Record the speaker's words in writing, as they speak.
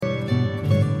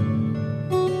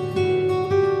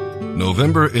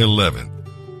November 11th.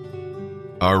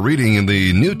 Our reading in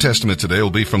the New Testament today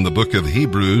will be from the book of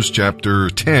Hebrews,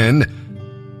 chapter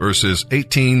 10, verses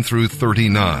 18 through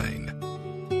 39.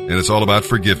 And it's all about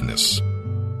forgiveness.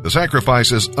 The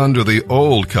sacrifices under the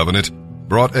old covenant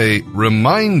brought a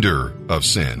reminder of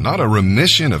sin, not a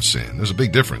remission of sin. There's a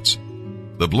big difference.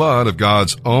 The blood of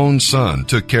God's own Son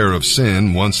took care of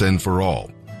sin once and for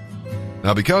all.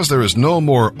 Now, because there is no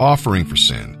more offering for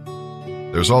sin,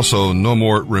 there's also no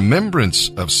more remembrance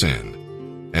of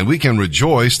sin, and we can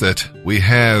rejoice that we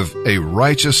have a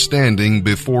righteous standing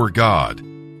before God.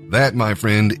 That, my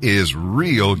friend, is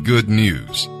real good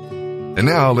news. And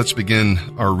now let's begin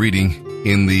our reading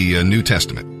in the New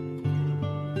Testament.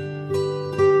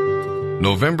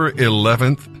 November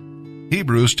 11th,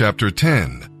 Hebrews chapter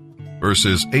 10,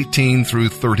 verses 18 through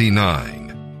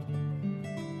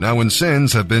 39. Now when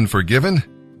sins have been forgiven,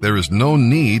 there is no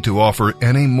need to offer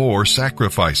any more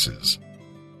sacrifices.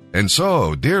 And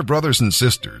so, dear brothers and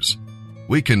sisters,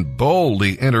 we can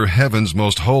boldly enter heaven's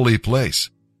most holy place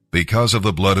because of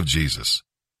the blood of Jesus.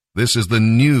 This is the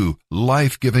new,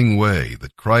 life-giving way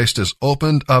that Christ has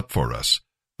opened up for us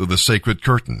through the sacred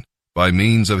curtain by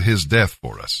means of his death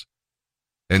for us.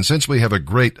 And since we have a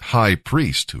great high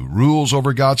priest who rules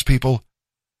over God's people,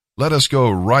 let us go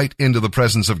right into the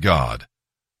presence of God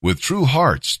with true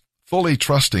hearts, fully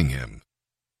trusting him.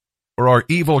 For our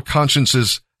evil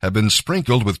consciences have been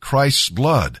sprinkled with Christ's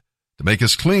blood to make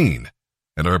us clean,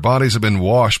 and our bodies have been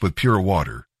washed with pure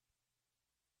water.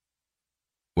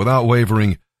 Without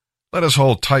wavering, let us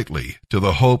hold tightly to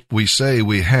the hope we say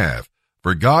we have,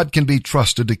 for God can be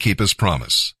trusted to keep his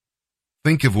promise.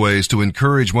 Think of ways to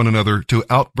encourage one another to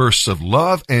outbursts of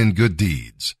love and good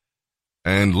deeds.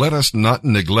 And let us not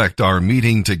neglect our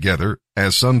meeting together,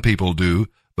 as some people do,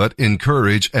 but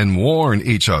encourage and warn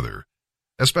each other,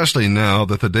 especially now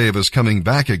that the day of his coming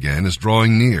back again is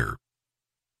drawing near.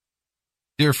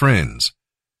 Dear friends,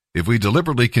 if we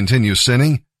deliberately continue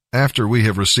sinning after we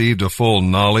have received a full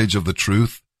knowledge of the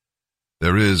truth,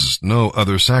 there is no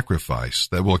other sacrifice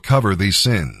that will cover these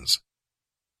sins.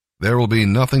 There will be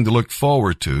nothing to look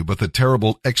forward to but the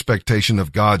terrible expectation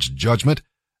of God's judgment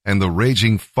and the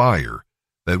raging fire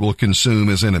that will consume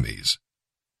his enemies.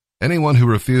 Anyone who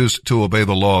refused to obey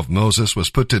the law of Moses was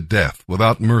put to death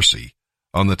without mercy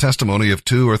on the testimony of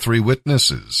 2 or 3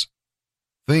 witnesses.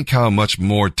 Think how much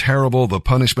more terrible the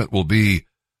punishment will be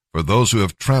for those who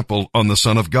have trampled on the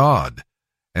Son of God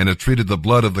and have treated the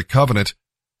blood of the covenant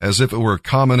as if it were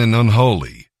common and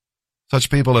unholy. Such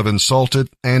people have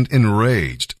insulted and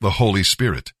enraged the Holy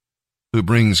Spirit, who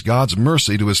brings God's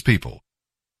mercy to his people.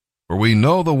 For we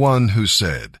know the one who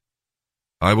said,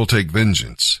 "I will take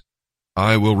vengeance.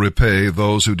 I will repay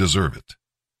those who deserve it."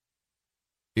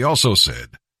 He also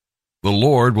said, "The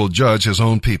Lord will judge his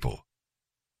own people."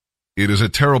 It is a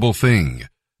terrible thing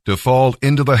to fall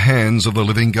into the hands of the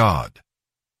living God.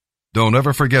 Don't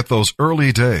ever forget those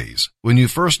early days when you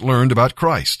first learned about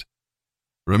Christ.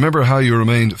 Remember how you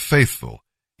remained faithful,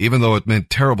 even though it meant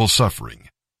terrible suffering.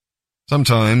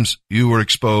 Sometimes you were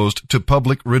exposed to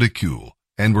public ridicule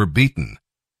and were beaten,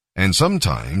 and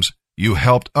sometimes you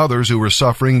helped others who were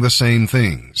suffering the same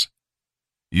things.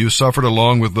 You suffered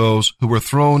along with those who were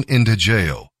thrown into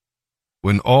jail.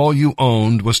 When all you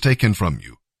owned was taken from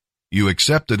you, you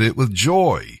accepted it with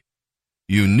joy.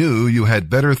 You knew you had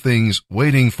better things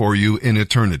waiting for you in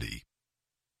eternity.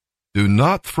 Do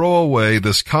not throw away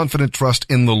this confident trust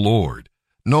in the Lord,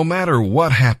 no matter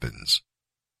what happens.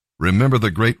 Remember the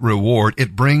great reward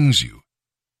it brings you.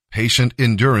 Patient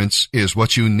endurance is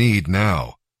what you need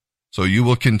now, so you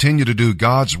will continue to do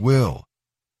God's will.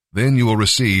 Then you will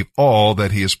receive all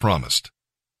that he has promised.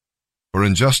 For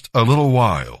in just a little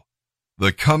while,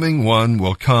 the coming one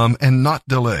will come and not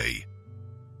delay,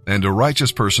 and a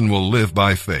righteous person will live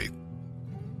by faith.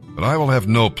 But I will have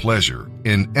no pleasure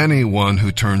in anyone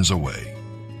who turns away.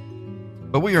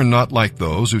 But we are not like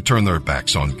those who turn their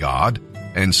backs on God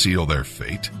and seal their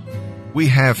fate. We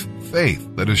have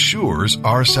faith that assures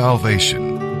our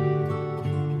salvation.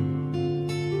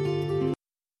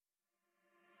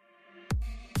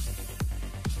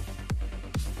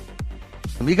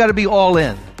 You got to be all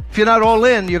in. If you're not all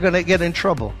in, you're going to get in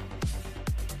trouble.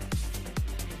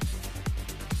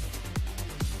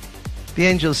 The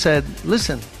angel said,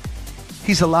 "Listen,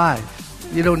 he's alive.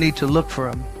 You don't need to look for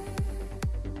him.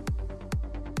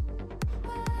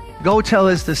 Go tell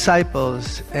his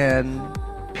disciples and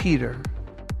Peter.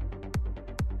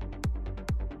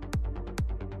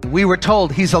 We were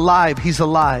told he's alive, he's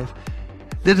alive."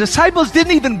 The disciples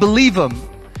didn't even believe him.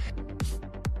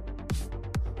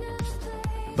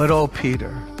 But oh,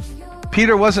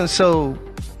 Peter wasn't so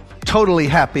totally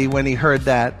happy when he heard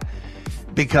that.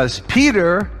 because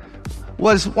Peter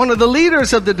was one of the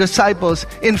leaders of the disciples.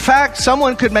 In fact,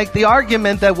 someone could make the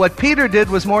argument that what Peter did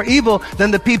was more evil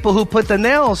than the people who put the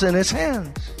nails in his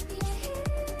hands.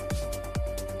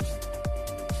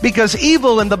 Because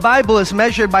evil in the Bible is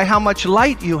measured by how much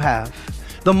light you have.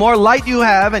 The more light you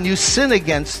have and you sin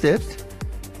against it,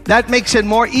 that makes it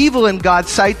more evil in God's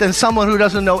sight than someone who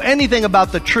doesn't know anything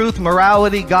about the truth,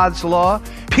 morality, God's law.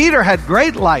 Peter had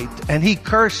great light, and he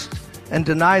cursed and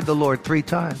denied the Lord 3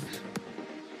 times.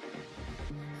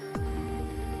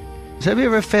 Have you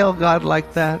ever failed God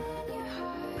like that?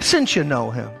 Since you know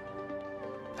him.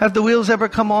 Have the wheels ever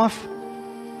come off?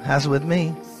 As with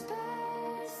me.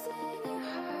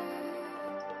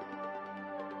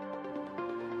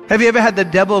 Have you ever had the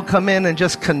devil come in and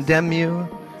just condemn you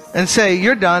and say,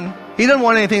 you're done? He doesn't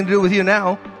want anything to do with you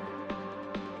now.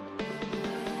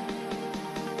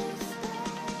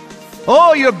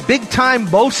 Oh, you're big time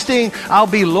boasting. I'll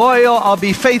be loyal. I'll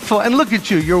be faithful. And look at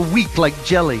you. You're weak like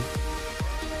jelly.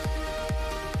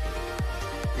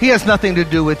 He has nothing to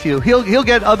do with you. He'll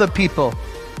get other people.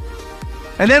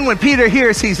 And then when Peter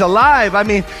hears he's alive, I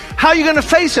mean, how are you going to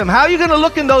face him? How are you going to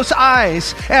look in those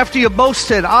eyes after you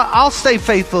boasted? I'll stay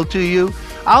faithful to you.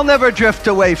 I'll never drift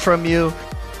away from you.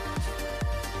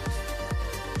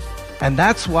 And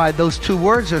that's why those 2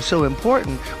 words are so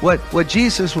important. What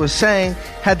Jesus was saying,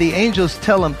 had the angels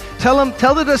tell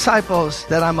the disciples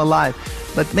that I'm alive,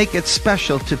 but make it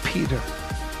special to Peter,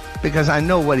 because I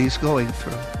know what he's going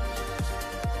through.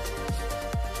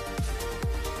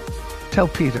 Tell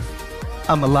Peter,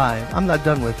 I'm alive. I'm not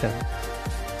done with him.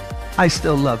 I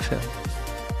still love him.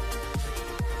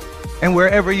 And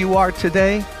wherever you are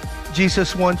today,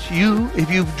 Jesus wants you, if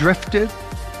you've drifted,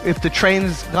 if the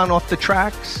train's gone off the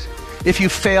tracks, if you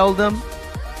failed him.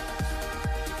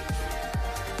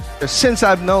 Since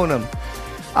I've known him,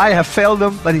 I have failed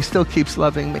him, but he still keeps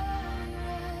loving me.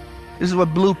 This is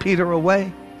what blew Peter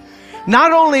away.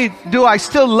 Not only do I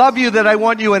still love you, that I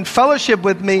want you in fellowship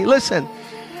with me, listen,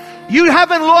 you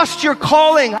haven't lost your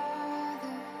calling.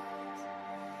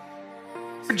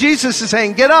 Jesus is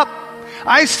saying, get up.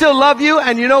 I still love you,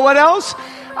 and you know what else?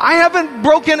 I haven't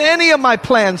broken any of my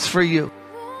plans for you.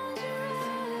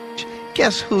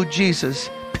 Guess who Jesus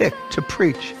picked to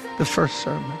preach the first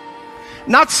sermon?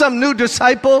 Not some new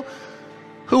disciple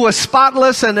who was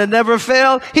spotless and had never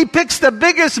failed. He picks the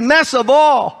biggest mess of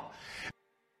all.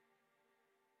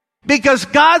 Because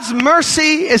God's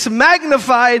mercy is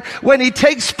magnified when he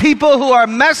takes people who are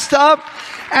messed up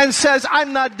and says,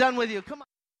 I'm not done with you. Come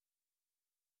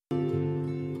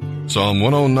on. Psalm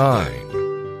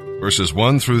 109, verses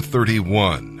 1 through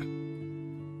 31.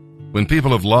 When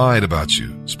people have lied about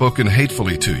you, spoken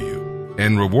hatefully to you,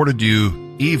 and rewarded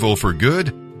you evil for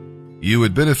good, you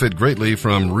would benefit greatly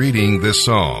from reading this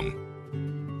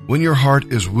psalm. When your heart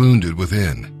is wounded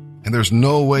within, and there's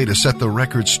no way to set the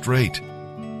record straight,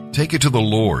 take it to the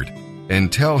Lord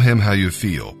and tell him how you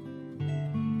feel.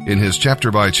 In his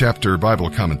chapter-by-chapter Bible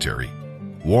commentary,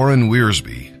 Warren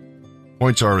Wiersbe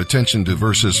points our attention to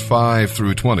verses 5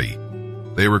 through 20.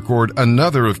 They record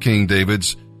another of King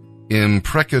David's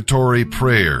imprecatory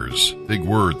prayers. Big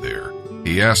word there.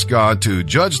 He asked God to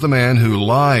judge the man who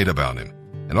lied about him,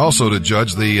 and also to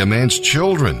judge the man's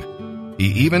children. He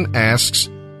even asks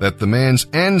that the man's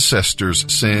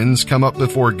ancestors' sins come up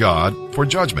before God for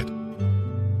judgment,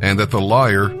 and that the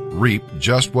liar reap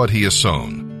just what he has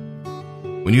sown.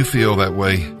 When you feel that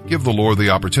way, give the Lord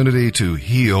the opportunity to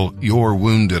heal your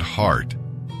wounded heart.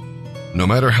 No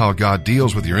matter how God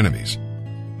deals with your enemies,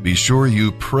 be sure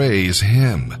you praise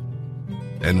him.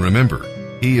 And remember,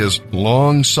 he is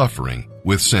long-suffering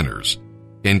with sinners,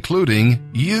 including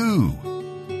you.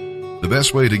 The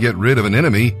best way to get rid of an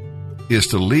enemy is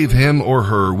to leave him or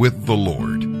her with the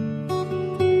Lord.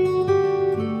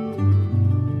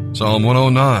 Psalm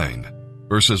 109,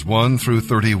 verses 1 through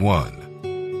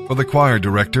 31. For the choir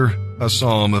director, a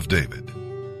psalm of David.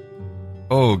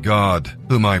 O God,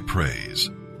 whom I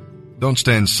praise, don't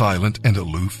stand silent and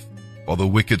aloof while the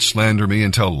wicked slander me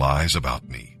and tell lies about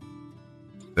me.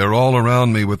 They're all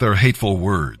around me with their hateful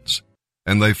words,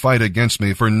 and they fight against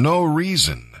me for no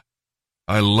reason.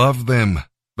 I love them,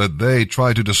 but they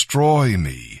try to destroy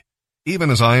me, even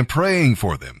as I am praying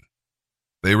for them.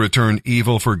 They return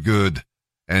evil for good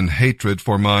and hatred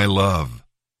for my love.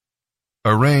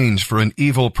 Arrange for an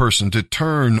evil person to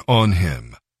turn on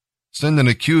him. Send an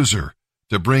accuser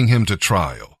to bring him to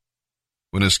trial.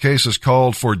 When his case is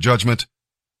called for judgment,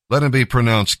 let him be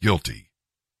pronounced guilty.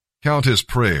 Count his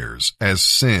prayers as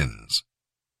sins.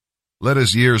 Let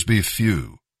his years be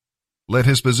few. Let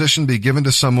his position be given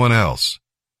to someone else.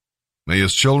 May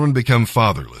his children become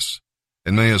fatherless,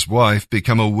 and may his wife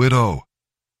become a widow.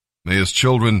 May his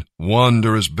children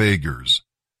wander as beggars.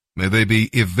 May they be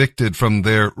evicted from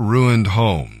their ruined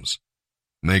homes.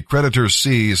 May creditors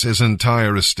seize his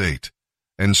entire estate,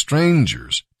 and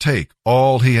strangers take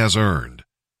all he has earned.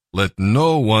 Let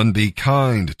no one be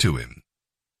kind to him.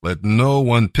 Let no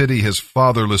one pity his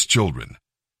fatherless children.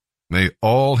 May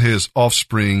all his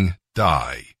offspring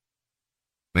die.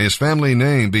 May his family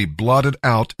name be blotted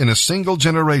out in a single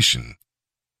generation.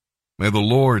 May the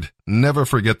Lord never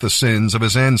forget the sins of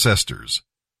his ancestors.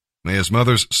 May his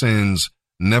mother's sins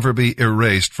never be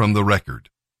erased from the record.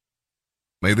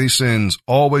 May these sins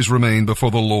always remain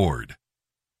before the Lord.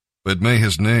 But may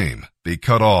his name be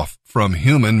cut off from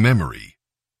human memory.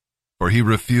 For he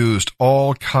refused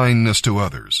all kindness to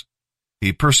others.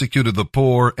 He persecuted the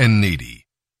poor and needy,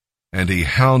 and he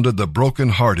hounded the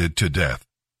broken-hearted to death.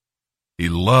 He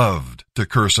loved to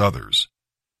curse others.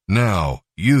 Now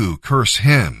you curse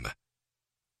him.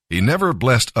 He never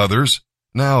blessed others.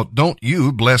 Now don't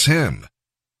you bless him.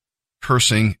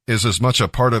 Cursing is as much a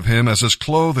part of him as his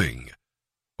clothing,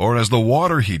 or as the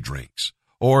water he drinks,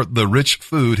 or the rich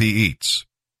food he eats.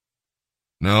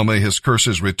 Now may his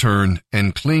curses return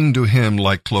and cling to him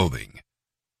like clothing.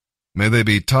 May they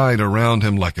be tied around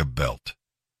him like a belt.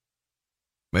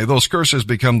 May those curses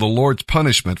become the Lord's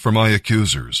punishment for my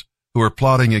accusers, who are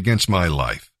plotting against my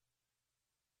life.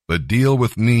 But deal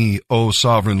with me, O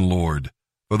sovereign Lord,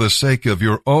 for the sake of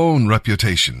your own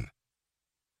reputation.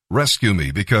 Rescue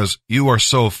me because you are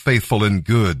so faithful and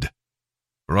good,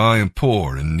 for I am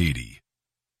poor and needy,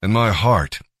 and my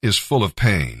heart is full of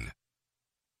pain.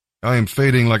 I am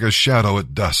fading like a shadow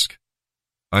at dusk.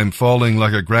 I am falling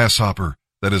like a grasshopper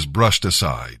that is brushed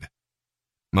aside.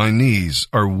 My knees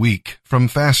are weak from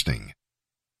fasting,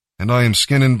 and I am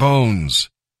skin and bones.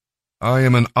 I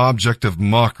am an object of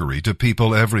mockery to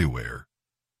people everywhere.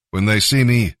 When they see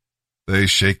me, they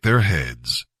shake their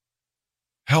heads.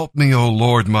 Help me, O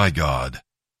Lord my God.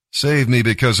 Save me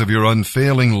because of your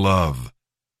unfailing love.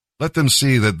 Let them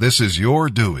see that this is your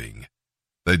doing,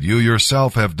 that you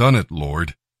yourself have done it,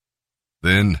 Lord.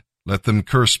 Then let them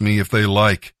curse me if they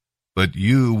like, but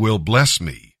you will bless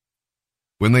me.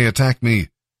 When they attack me,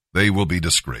 they will be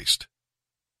disgraced.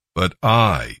 But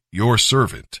I, your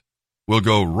servant, will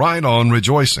go right on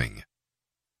rejoicing.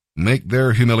 Make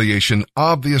their humiliation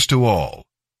obvious to all.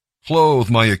 Clothe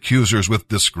my accusers with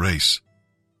disgrace.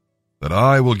 But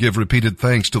I will give repeated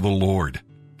thanks to the Lord,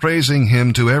 praising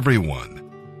him to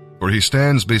everyone, for he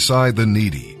stands beside the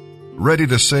needy, ready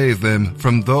to save them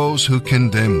from those who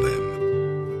condemn them.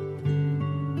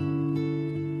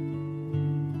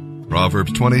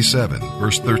 Proverbs 27,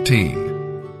 verse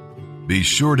 13. Be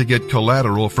sure to get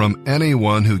collateral from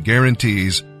anyone who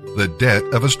guarantees the debt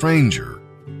of a stranger.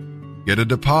 Get a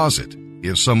deposit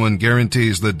if someone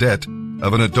guarantees the debt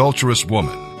of an adulterous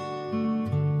woman.